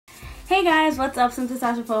Hey guys, what's up?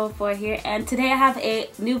 Sasha404 here, and today I have a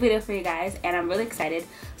new video for you guys and I'm really excited.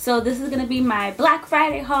 So this is gonna be my Black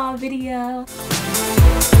Friday haul video.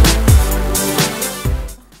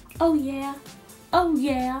 Oh yeah, oh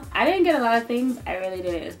yeah. I didn't get a lot of things, I really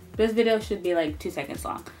didn't. This video should be like 2 seconds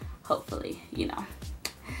long, hopefully, you know.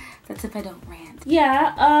 That's if I don't rant.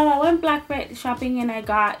 Yeah, I went Black Friday shopping and I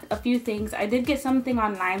got a few things. I did get something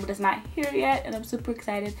online, but it's not here yet, and I'm super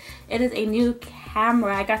excited. It is a new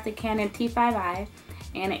camera. I got the Canon T5i,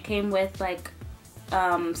 and it came with like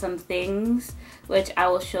some things, which I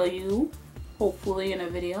will show you hopefully in a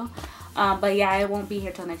video. But yeah, I won't be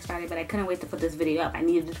here till next Friday, but I couldn't wait to put this video up. I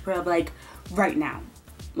needed to put it up like right now,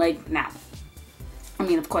 like now. I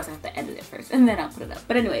mean, of course I have to edit it first and then I'll put it up,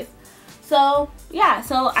 but anyways. So yeah,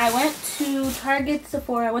 so I went to Target,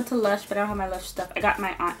 Sephora, I went to Lush, but I don't have my Lush stuff. I got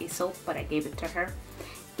my aunt a soap, but I gave it to her.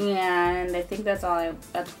 And I think that's all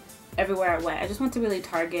that's everywhere I went. I just went to really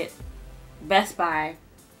Target, Best Buy,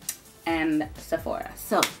 and Sephora.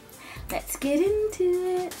 So let's get into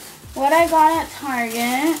it. What I got at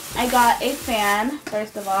Target, I got a fan,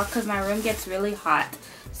 first of all, because my room gets really hot.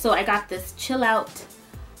 So I got this Chill Out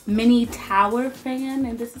mini tower fan,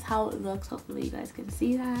 and this is how it looks. Hopefully you guys can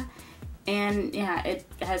see that. And yeah, it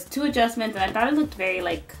has 2 adjustments, and I thought it looked very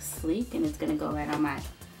like sleek, and it's gonna go right on my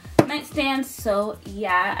nightstand. So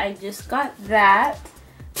yeah, I just got that.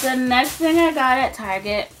 The next thing I got at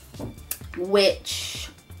Target, which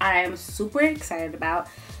I am super excited about,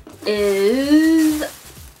 is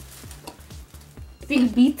the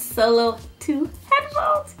Beats Solo 2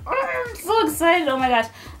 headphones. I'm so excited. Oh my gosh,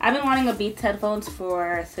 I've been wanting a Beats headphones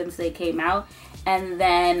since they came out. And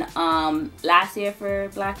then last year for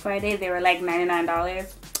Black Friday, they were like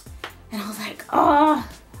 $99. And I was like, oh,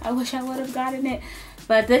 I wish I would have gotten it.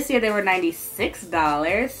 But this year they were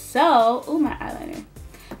 $96. So, ooh, my eyeliner.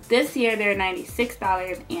 This year they're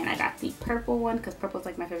 $96, and I got the purple one because purple's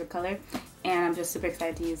like my favorite color. And I'm just super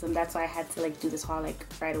excited to use them. That's why I had to like do this haul like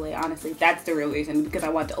right away. Honestly, that's the real reason, because I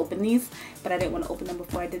wanted to open these, but I didn't want to open them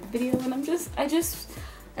before I did the video. And I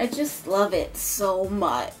just love it so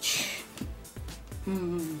much.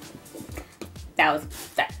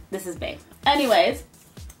 This is bae. Anyways,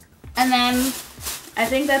 and then I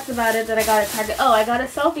think that's about it that I got at Target. Oh, I got a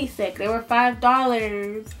selfie stick. They were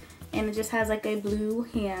 $5, and it just has like a blue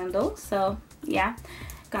handle. So yeah,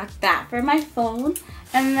 got that for my phone.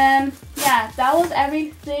 And then yeah, that was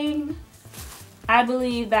everything I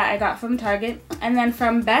believe that I got from Target. And then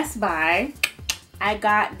from Best Buy, I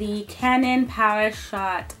got the Canon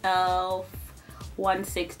PowerShot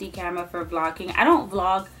L160 camera for vlogging. I don't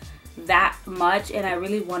vlog that much, and I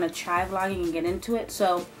really want to try vlogging and get into it,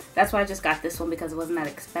 so that's why I just got this one, because it wasn't that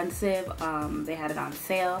expensive. They had it on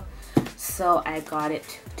sale, so I got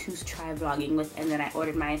it to try vlogging with, and then I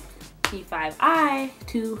ordered my T5i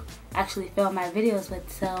to actually film my videos with.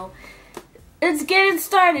 So it's getting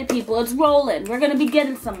started, people. It's rolling. We're gonna be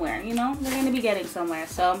getting somewhere, you know. We're gonna be getting somewhere.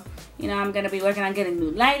 So you know, I'm gonna be working on getting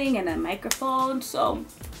new lighting and a microphone, so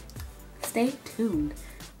stay tuned.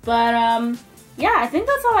 But yeah, I think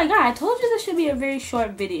that's all I got. I told you this should be a very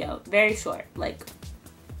short video. Very short. Like,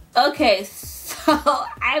 okay, so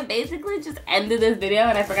I basically just ended this video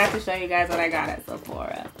and I forgot to show you guys what I got at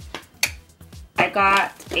Sephora. I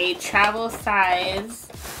got a travel size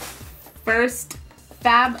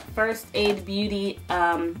Fab First Aid Beauty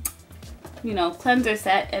you know, cleanser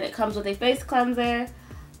set, and it comes with a face cleanser,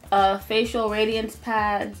 facial radiance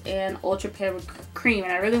pads, and ultra pure cream.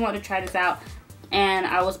 And I really want to try this out, and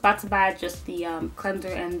I was about to buy just the cleanser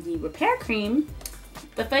and the repair cream.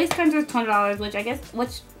 The face cleanser is $20,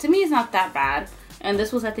 which to me is not that bad, and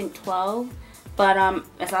this was I think $12, but I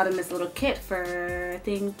saw it in this little kit for I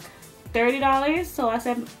think $30, so I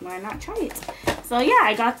said why not try it. So yeah,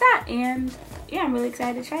 I got that, and yeah, I'm really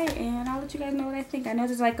excited to try it, and I'll let you guys know what I think. I know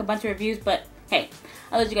there's like a bunch of reviews, but hey,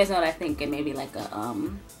 I'll let you guys know what I think, and maybe like a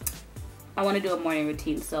I want to do a morning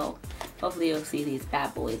routine, so hopefully you'll see these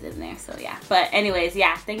bad boys in there. So yeah, but anyways,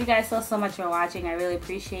 yeah, thank you guys so much for watching. I really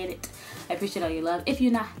appreciate it. I appreciate all your love. If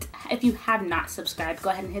you have not subscribed,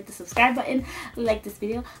 go ahead and hit the subscribe button, like this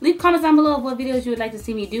video, leave comments down below of what videos you would like to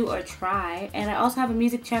see me do or try. And I also have a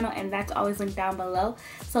music channel, and that's always linked down below.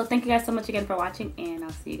 So thank you guys so much again for watching, and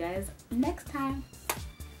I'll see you guys next time.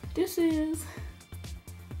 Deuces.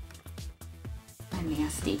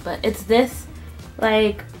 Nasty, but it's this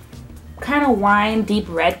like kind of wine deep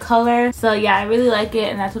red color. So yeah, I really like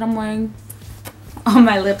it, and that's what I'm wearing on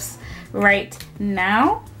my lips right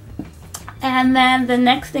now. And then the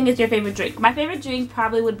next thing is your favorite drink. My favorite drink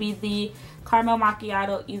probably would be the caramel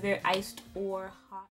macchiato, either iced or